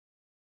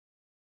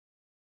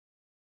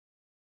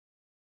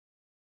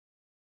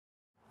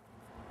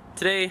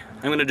Today,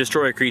 I'm going to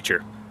destroy a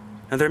creature.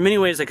 Now there are many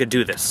ways I could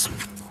do this.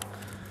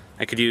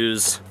 I could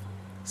use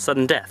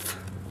sudden death.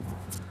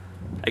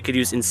 I could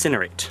use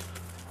incinerate.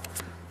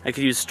 I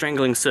could use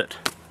strangling soot.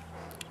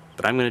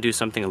 But I'm going to do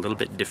something a little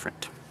bit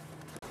different.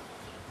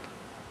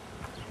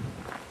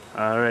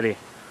 Alrighty,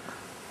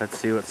 let's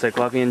see what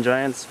Cyclopean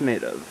Giant's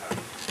made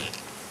of.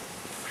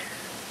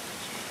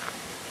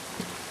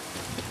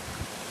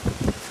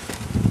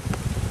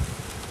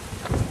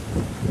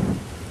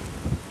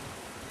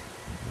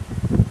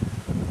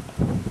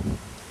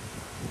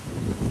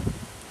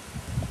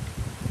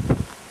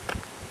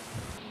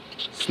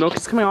 Smoke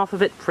is coming off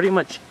of it pretty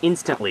much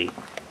instantly.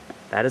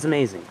 That is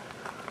amazing.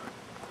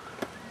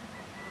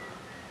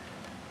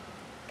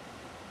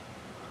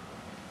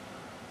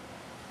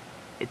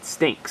 It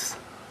stinks.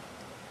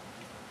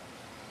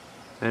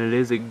 And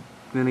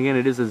then again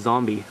it is a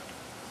zombie,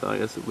 so I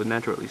guess it would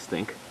naturally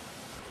stink.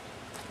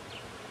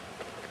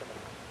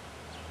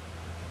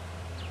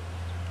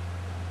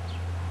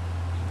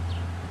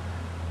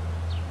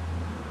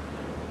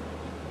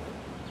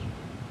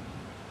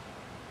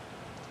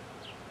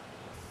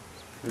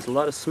 There's a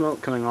lot of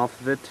smoke coming off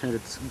of it, and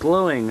it's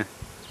glowing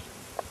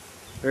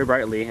very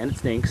brightly, and it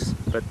stinks,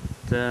 but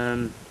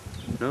no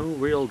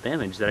real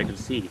damage that I can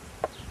see.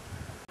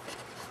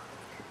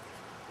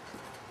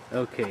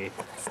 Okay,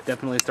 it's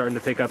definitely starting to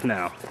pick up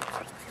now.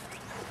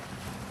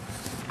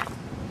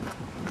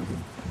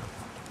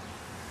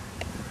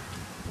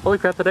 Holy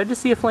crap, did I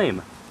just see a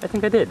flame? I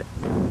think I did.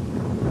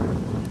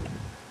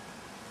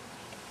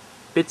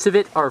 Bits of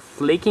it are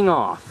flaking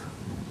off.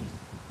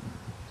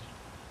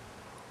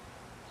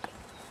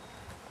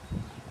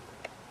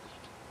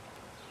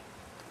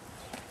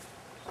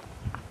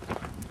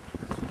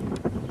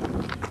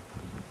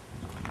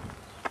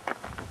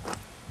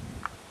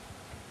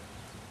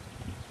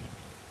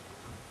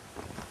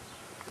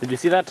 Did you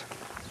see that?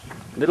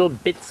 Little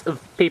bits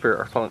of paper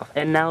are falling off,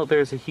 and now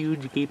there's a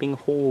huge gaping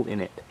hole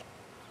in it.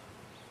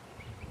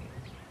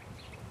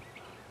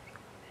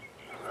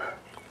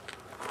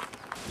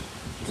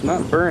 It's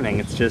not burning,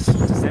 it's just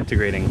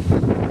disintegrating.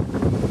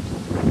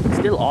 It's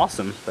still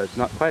awesome, but it's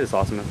not quite as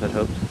awesome as I'd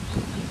hoped.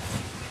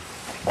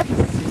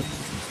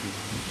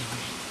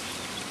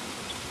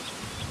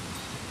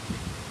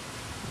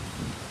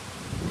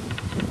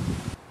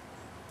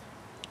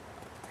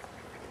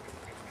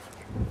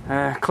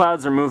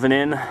 Clouds are moving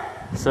in,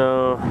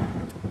 so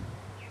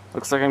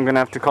looks like I'm gonna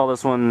have to call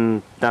this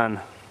one done.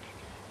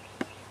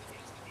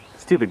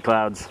 Stupid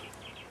clouds.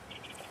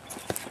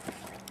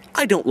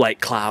 I don't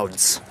like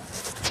clouds.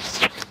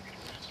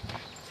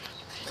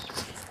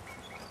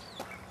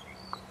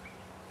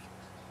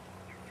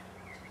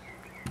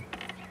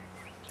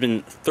 It's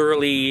been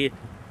thoroughly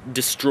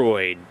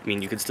destroyed. I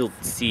mean, you can still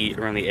see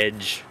around the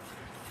edge,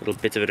 little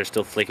bits of it are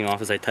still flaking off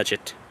as I touch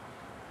it.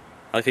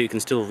 I like how you can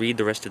still read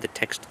the rest of the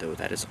text, though.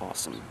 That is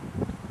awesome.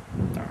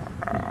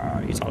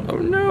 He's all, oh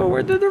no,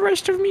 where did the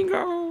rest of me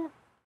go?